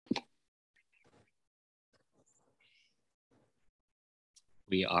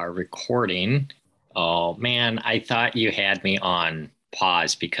We are recording. Oh man, I thought you had me on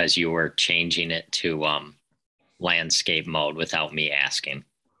pause because you were changing it to landscape mode without me asking.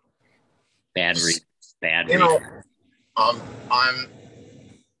 Bad read. Bad You read. know, um, I'm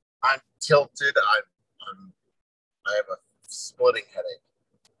I'm tilted. I'm I have a splitting headache.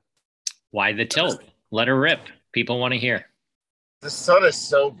 Why the tilt? Let her rip. People want to hear. The sun is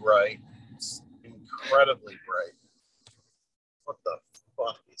so bright. It's incredibly bright. What the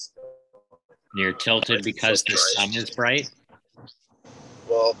fuck is going on? You're Why tilted is it so because the sun is bright? bright.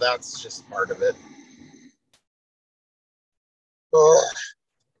 Well, that's just part of it. Ugh.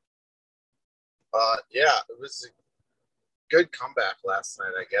 Yeah, it was a good comeback last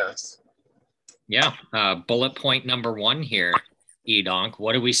night, I guess. Yeah. Bullet point number one here, EDonk.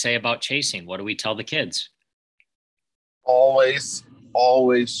 What do we say about chasing? What do we tell the kids? Always,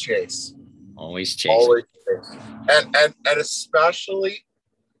 always chase. Always chase. Always chase. And especially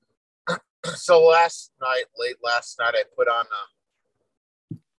so late last night, I put on.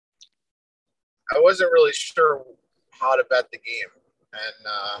 I wasn't really sure how to bet the game, and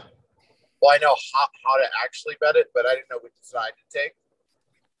well, I know how to actually bet it, but I didn't know which side to take.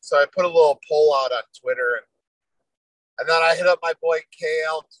 So I put a little poll out on Twitter, and then I hit up my boy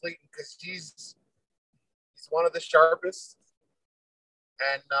KL Clayton because he's one of the sharpest,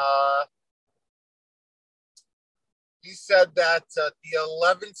 and he said that the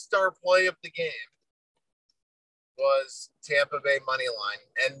 11-star play of the game was Tampa Bay money line,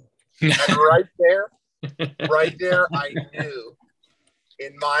 and right there, I knew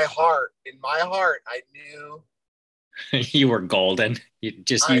in my heart, I knew You were golden. I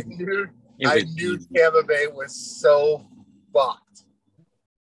knew Tampa Bay was so fucked.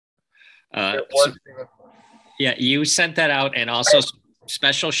 It wasn't even. Yeah, you sent that out, and also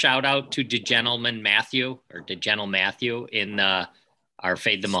special shout out to DeGentleman Matthew in our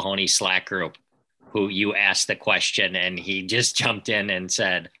Fade the Mahoney Slack group, who you asked the question, and he just jumped in and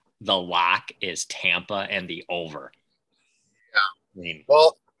said the lock is Tampa and the over. Yeah. I mean,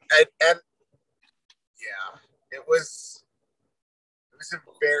 well, and yeah, it was a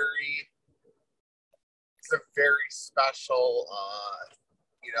very special.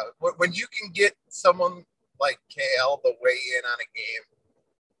 When you can get someone like KL to weigh in on a game,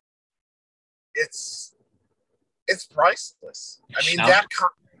 it's priceless. I mean,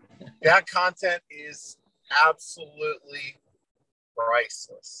 that content is absolutely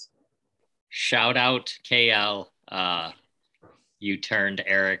priceless. Shout out KL. You turned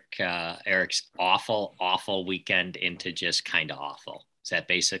Eric's awful weekend into just kind of awful. Is that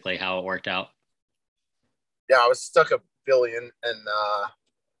basically how it worked out? Yeah, I was stuck $1 billion, and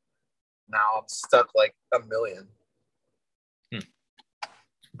now I'm stuck like $1 million.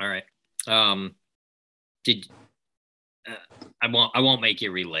 All right. I won't make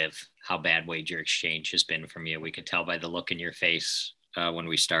you relive how bad Wager Exchange has been from you. We could tell by the look in your face when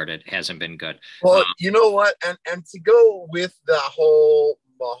we started. It hasn't been good. Well, you know what? And to go with the whole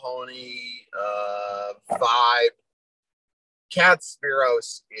Mahoney vibe, Cat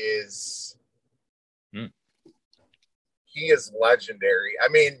Spiros is he is legendary. I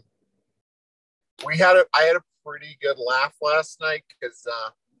mean, I had a pretty good laugh last night because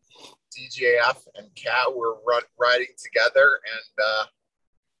DJF and Cat were riding together, and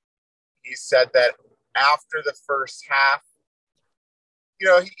he said that after the first half,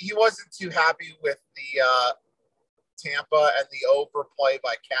 he wasn't too happy with the Tampa and the overplay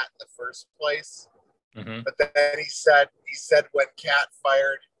by Cat in the first place. Mm-hmm. But then he said when Cat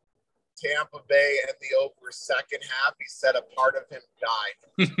fired Tampa Bay and the over second half, he said a part of him died.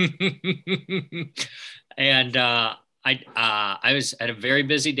 And I was at a very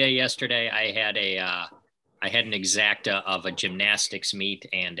busy day yesterday. I had an exacta of a gymnastics meet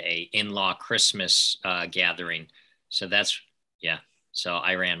and a in-law Christmas gathering. So So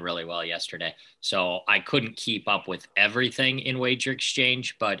I ran really well yesterday. So I couldn't keep up with everything in Wager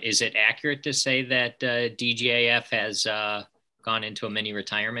Exchange, but is it accurate to say that DJF has gone into a mini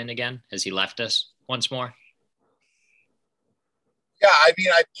retirement again? Has he left us once more? Yeah, I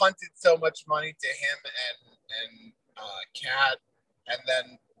mean, I punted so much money to him and Cat, and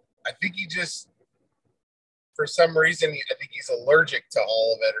then I think he just, for some reason, I think he's allergic to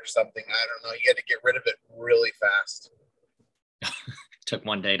all of it or something. I don't know. He had to get rid of it really fast. Took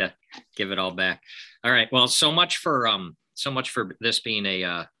one day to give it all back. All right. Well, so much for this being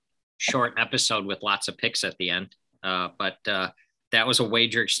a short episode with lots of picks at the end. But that was a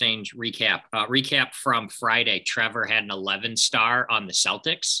Wager Exchange recap. Recap from Friday. Trevor had an 11-star on the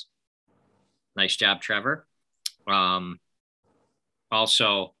Celtics. Nice job, Trevor.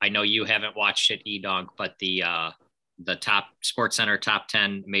 Also, I know you haven't watched it, EDonk, but the the top Sports Center top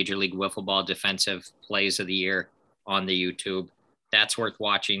 10 Major League Wiffle Ball defensive plays of the year on the YouTube. That's worth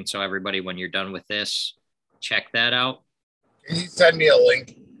watching. So everybody, when you're done with this, check that out. Can you send me a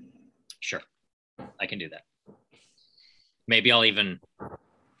link? Sure. I can do that. Maybe I'll even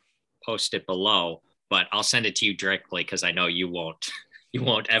post it below, but I'll send it to you directly because I know you won't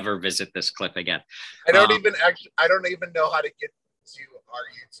ever visit this clip again. I don't even know how to get to our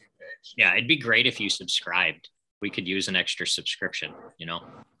YouTube page. Yeah, it'd be great if you subscribed. We could use an extra subscription, you know.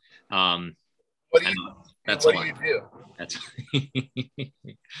 What do you do? That's Did you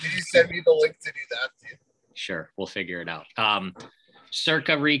send me the link to do that too? Sure, we'll figure it out.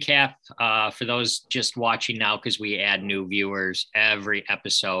 Circa recap for those just watching now, because we add new viewers every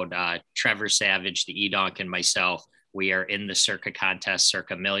episode. Trevor Savage, the EDonk, and myself, we are in the Circa contest,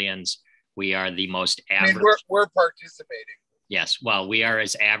 Circa Millions. We are the most average. I mean, we're participating. Yes, well, we are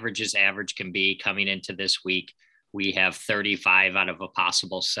as average can be coming into this week. We have 35 out of a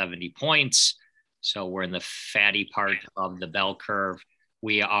possible 70 points. So we're in the fatty part of the bell curve.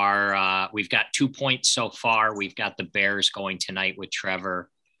 We've got 2 points so far. We've got the Bears going tonight with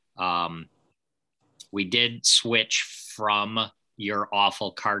Trevor. We did switch from your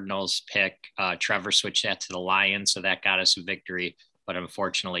awful Cardinals pick. Trevor switched that to the Lions, so that got us a victory. But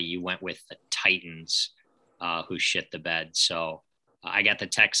unfortunately, you went with the Titans, who shit the bed. So I got the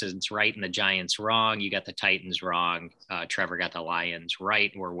Texans right and the Giants wrong. You got the Titans wrong. Trevor got the Lions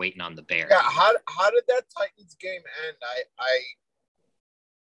right. We're waiting on the Bears. Yeah, how did that Titans game end?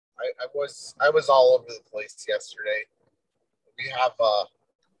 I was all over the place yesterday. We have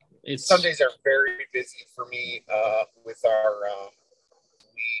Sundays are very busy for me with our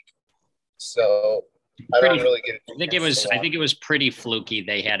league, so I don't really get. I think it was pretty fluky.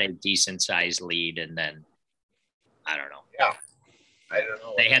 They had a decent sized lead, and then I don't know. Yeah, I don't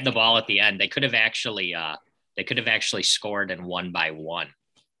know. They had the ball at the end. They could have actually scored and won by one,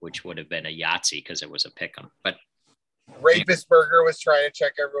 which would have been a Yahtzee because it was a pick'em. But Rapisberger was trying to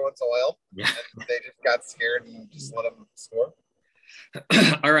check everyone's oil. Yeah. And they just got scared and just let them score.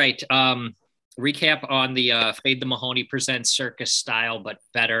 All right. Recap on the Fade the Mahoney Presents Circus Style, but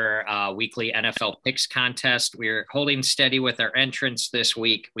better weekly NFL picks contest. We're holding steady with our entrants this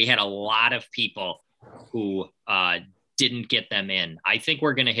week. We had a lot of people who didn't get them in. I think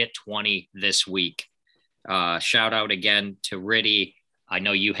we're going to hit 20 this week. Shout out again to Riddy. I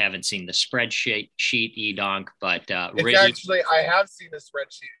know you haven't seen the spreadsheet, EDonk, but Riddy, actually, I have seen the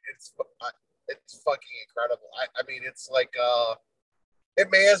spreadsheet. It's fucking incredible. I mean, it's like it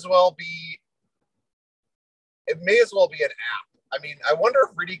may as well be an app. I mean, I wonder if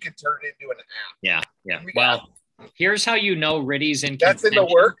Riddy could turn it into an app. Yeah. Well, here's how you know Riddy's in That's contention. In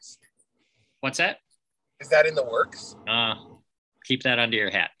the works? What's that? Is that in the works? Keep that under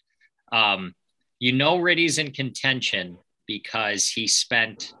your hat. You know Riddy's in contention because he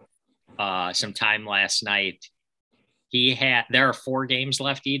spent some time last night. There are 4 games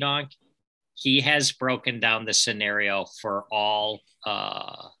left, EDonk. He has broken down the scenario for all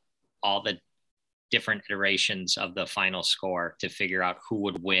the different iterations of the final score to figure out who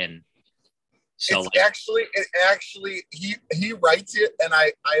would win. So he writes it, and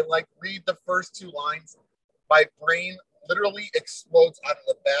I like read the first 2 lines. My brain literally explodes out of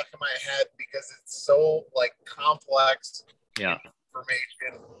the back of my head because it's so like complex. Yeah.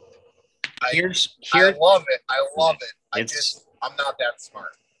 Information. I love it. I'm not that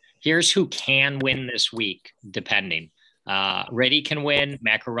smart. Here's who can win this week, depending. Reddy can win,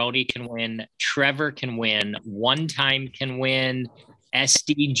 Macaroni can win, Trevor can win, One Time can win,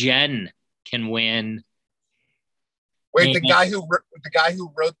 SD Jen can win. Wait, the guy who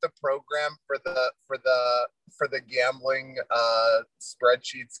wrote the program for the gambling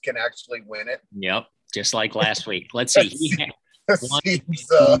spreadsheets can actually win it. Yep, just like last week. Let's see.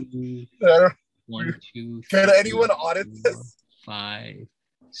 One, two, can anyone audit this? 5,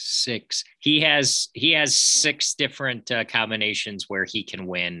 6. He has 6 different combinations where he can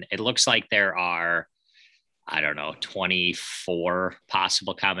win. It looks like there are, I don't know, 24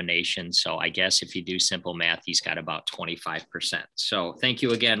 possible combinations. So I guess if you do simple math, he's got about 25%. So thank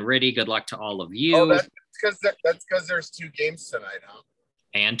you again, Riddy. Good luck to all of you. Oh, that's because there's 2 games tonight, huh?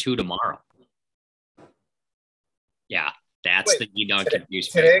 And 2 tomorrow. Yeah, that's the EDonk abuse.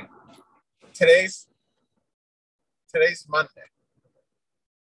 Today's Monday.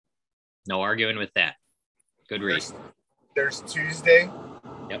 No arguing with that. Good read. There's Tuesday.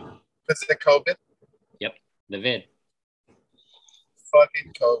 Yep. Is it COVID? Yep. The vid.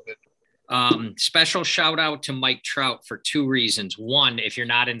 Fucking COVID. Special shout out to Mike Trout for 2 reasons. One, if you're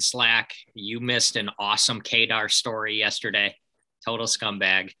not in Slack, you missed an awesome Kadar story yesterday. Total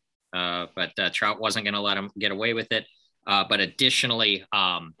scumbag. but Trout wasn't going to let him get away with it. But additionally,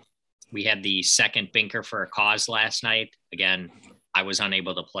 we had the second binker for a cause last night. Again, I was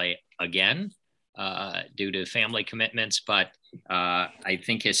unable to play again due to family commitments, but I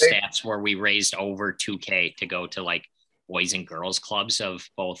think his stats were we raised over 2K to go to like boys and girls clubs of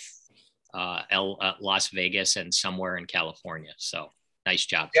both Las Vegas and somewhere in California. So nice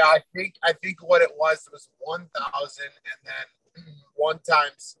job. Yeah, I think what it was 1,000, and then one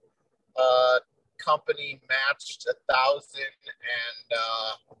times company matched 1,000,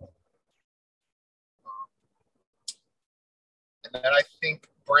 and then I think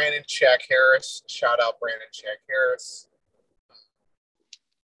Brandon Check Harris, shout out Brandon Check Harris,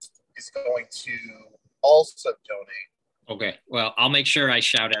 is going to also donate. Okay. Well, I'll make sure I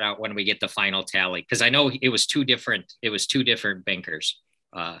shout it out when we get the final tally, because I know it was two different bankers.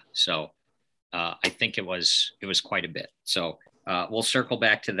 So I think it was quite a bit. So we'll circle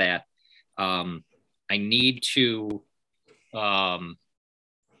back to that. I need to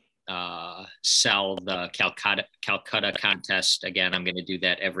sell the Calcutta contest again. I'm going to do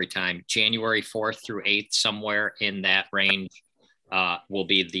that every time. January 4th through 8th, somewhere in that range, will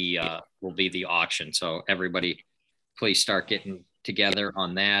be the auction. So everybody, please start getting together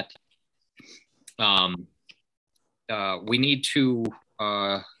on that. We need to.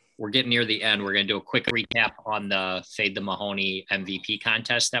 We're getting near the end. We're going to do a quick recap on the Fade the Mahoney MVP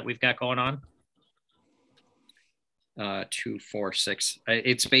contest that we've got going on. 2, 4, 6.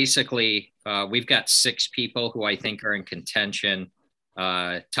 It's basically we've got 6 people who I think are in contention.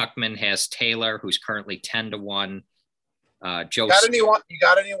 Tuckman has Taylor, who's currently 10-1. Joe, you got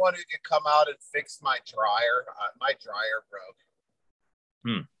anyone who can come out and fix my dryer? My dryer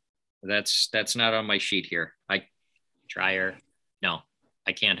broke. That's not on my sheet here. Dryer. No,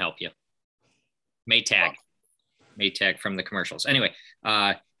 I can't help you. Maytag from the commercials. Anyway,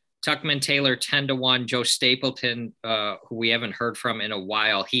 Tuckman Taylor 10-1. Joe Stapleton, who we haven't heard from in a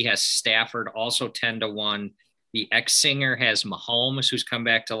while, he has Stafford also 10-1. The ex-singer has Mahomes, who's come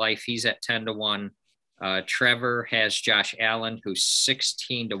back to life. He's at 10-1. Trevor has Josh Allen, who's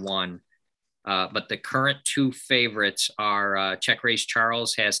 16-1. But the current 2 favorites are Check Race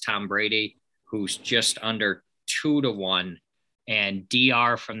Charles has Tom Brady, who's just under 2-1. And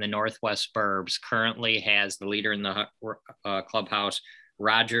DR from the Northwest Burbs currently has the leader in the clubhouse.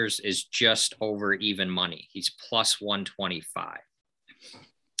 Rogers is just over even money. He's plus 125,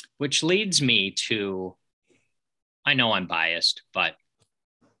 which leads me to, I know I'm biased, but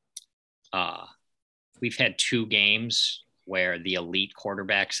we've had 2 games where the elite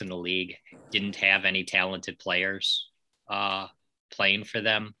quarterbacks in the league didn't have any talented players playing for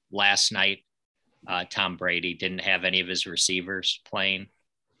them. Last night, Tom Brady didn't have any of his receivers playing.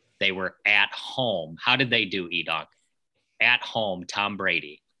 They were at home. How did they do, EDonk? At home, Tom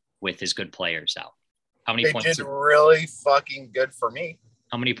Brady with his good players out. How many points? They did really fucking good for me.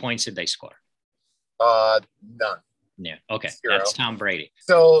 How many points did they score? None. Yeah. Okay. 0. That's Tom Brady.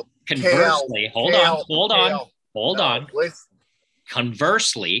 So conversely, hold on. Listen.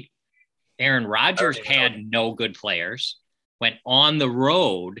 Conversely, Aaron Rodgers had no good players, went on the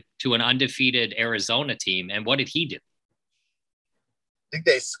road to an undefeated Arizona team. And what did he do? I think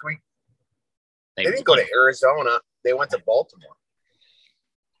they squeaked. They didn't go to Arizona. They went to Baltimore.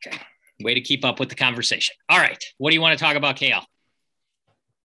 Okay. Way to keep up with the conversation. All right. What do you want to talk about, KL?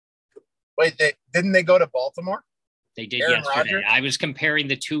 Wait, didn't they go to Baltimore? They did yesterday. Rodgers? I was comparing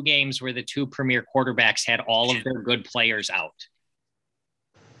the 2 games where the 2 premier quarterbacks had all of their good players out.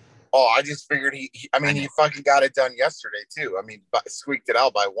 Oh, I just figured he fucking got it done yesterday too. I mean, squeaked it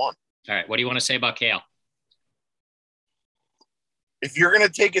out by 1. All right. What do you want to say about KL? If you're going to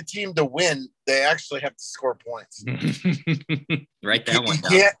take a team to win, they actually have to score points. Right, that one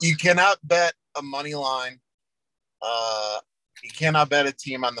down. You cannot bet a money line. You cannot bet a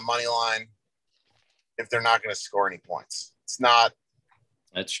team on the money line if they're not going to score any points. It's not.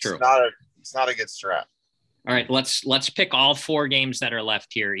 That's true. It's not a good strat. All right, let's pick all 4 games that are left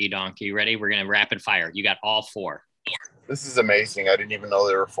here, EDonk. You ready? We're going to rapid fire. You got all 4. This is amazing. I didn't even know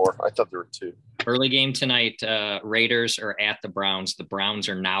there were 4. I thought there were 2. Early game tonight, Raiders are at the Browns. The Browns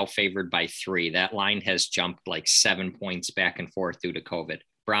are now favored by 3. That line has jumped like 7 points back and forth due to COVID.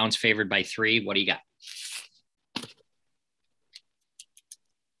 Browns favored by 3. What do you got?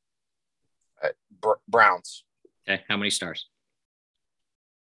 Browns. Okay, how many stars?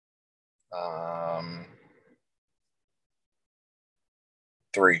 3.5.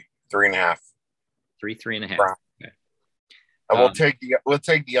 3.5. Browns. Okay. We'll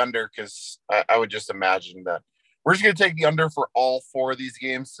take the under because I would just imagine that we're just going to take the under for all 4 of these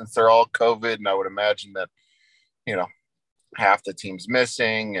games since they're all COVID, and I would imagine that half the team's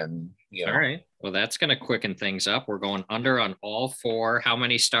missing, and All right. Well, that's going to quicken things up. We're going under on all four. How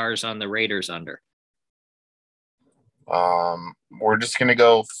many stars on the Raiders under? We're just gonna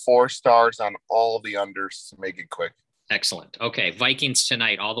go 4 stars on all of the unders to make it quick. Excellent. Okay, Vikings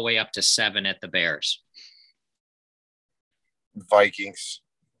tonight, all the way up to 7 at the Bears. Vikings,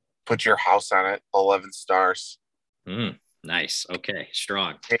 put your house on it. 11 stars. Nice. Okay,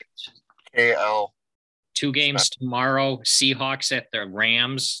 strong. KL. 2 games tomorrow. Seahawks at the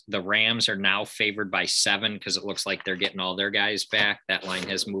Rams. The Rams are now favored by 7 because it looks like they're getting all their guys back. That line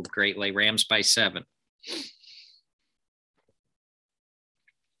has moved greatly. Rams by 7.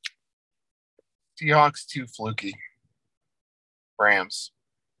 Seahawks too fluky. Rams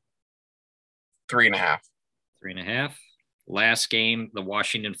 3.5. 3.5. Last game, the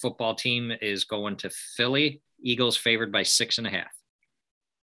Washington football team is going to Philly. Eagles favored by 6.5.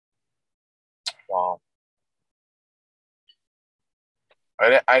 Wow.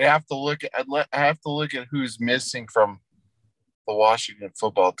 I'd have to look at who's missing from the Washington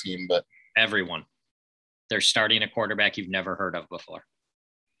football team, but everyone. They're starting a quarterback you've never heard of before.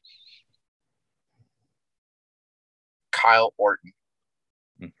 Kyle Orton.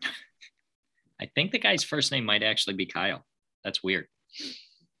 I think the guy's first name might actually be Kyle. That's weird.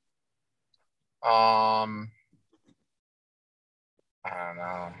 I don't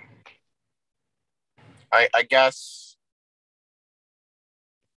know. I guess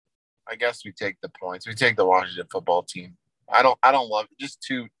we take the points. We take the Washington football team. I don't love it. Just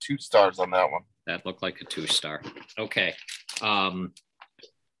two stars on that one. That looked like a 2-star. Okay.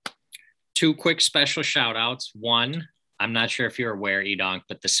 2 quick special shout outs. One, I'm not sure if you're aware, EDonk,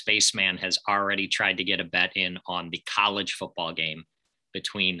 but the Spaceman has already tried to get a bet in on the college football game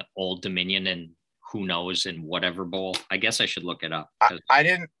between Old Dominion and who knows in whatever bowl. I guess I should look it up. I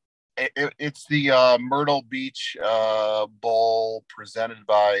didn't. It's the Myrtle Beach Bowl presented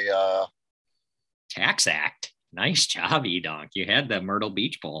by Tax Act. Nice job, EDonk. You had the Myrtle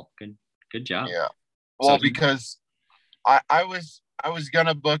Beach Bowl. Good job. Yeah. Well, because I was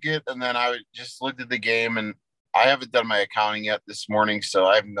gonna book it, and then I just looked at the game, and I haven't done my accounting yet this morning, so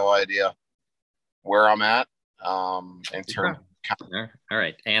I have no idea where I'm at in terms. All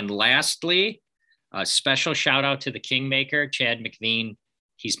right. And lastly, a special shout out to the Kingmaker, Chad McVean.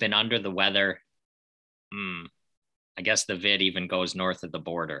 He's been under the weather. I guess the vid even goes north of the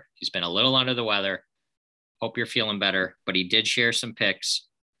border. He's been a little under the weather. Hope you're feeling better. But he did share some picks.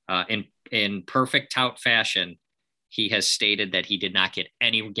 In perfect tout fashion, he has stated that he did not get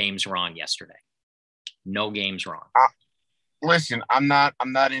any games wrong yesterday. No games wrong. Listen, I'm not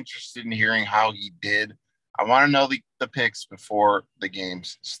interested in hearing how he did. I want to know the picks before the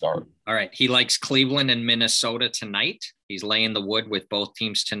games start. All right. He likes Cleveland and Minnesota tonight. He's laying the wood with both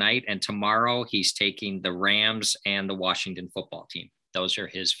teams tonight. And tomorrow he's taking the Rams and the Washington football team. Those are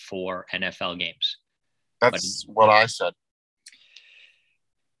his 4 NFL games. That's what I said.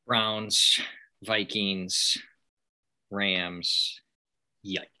 Browns, Vikings, Rams.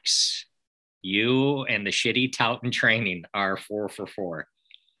 Yikes. You and the shitty tout and training are 4 for 4.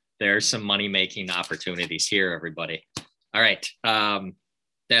 There's some money-making opportunities here, everybody. All right.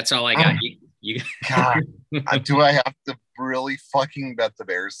 That's all I got. God, do I have to really fucking bet the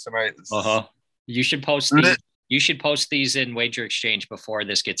Bears tonight? You should post these. You should post these in Wager Exchange before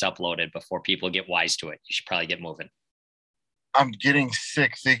this gets uploaded, before people get wise to it. You should probably get moving. I'm getting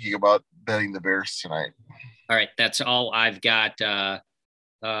sick thinking about betting the Bears tonight. All right. That's all I've got. That's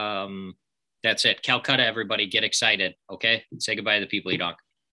it. Calcutta, everybody, get excited. Okay. Say goodbye to the people, EDonk.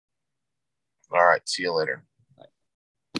 All right. See you later.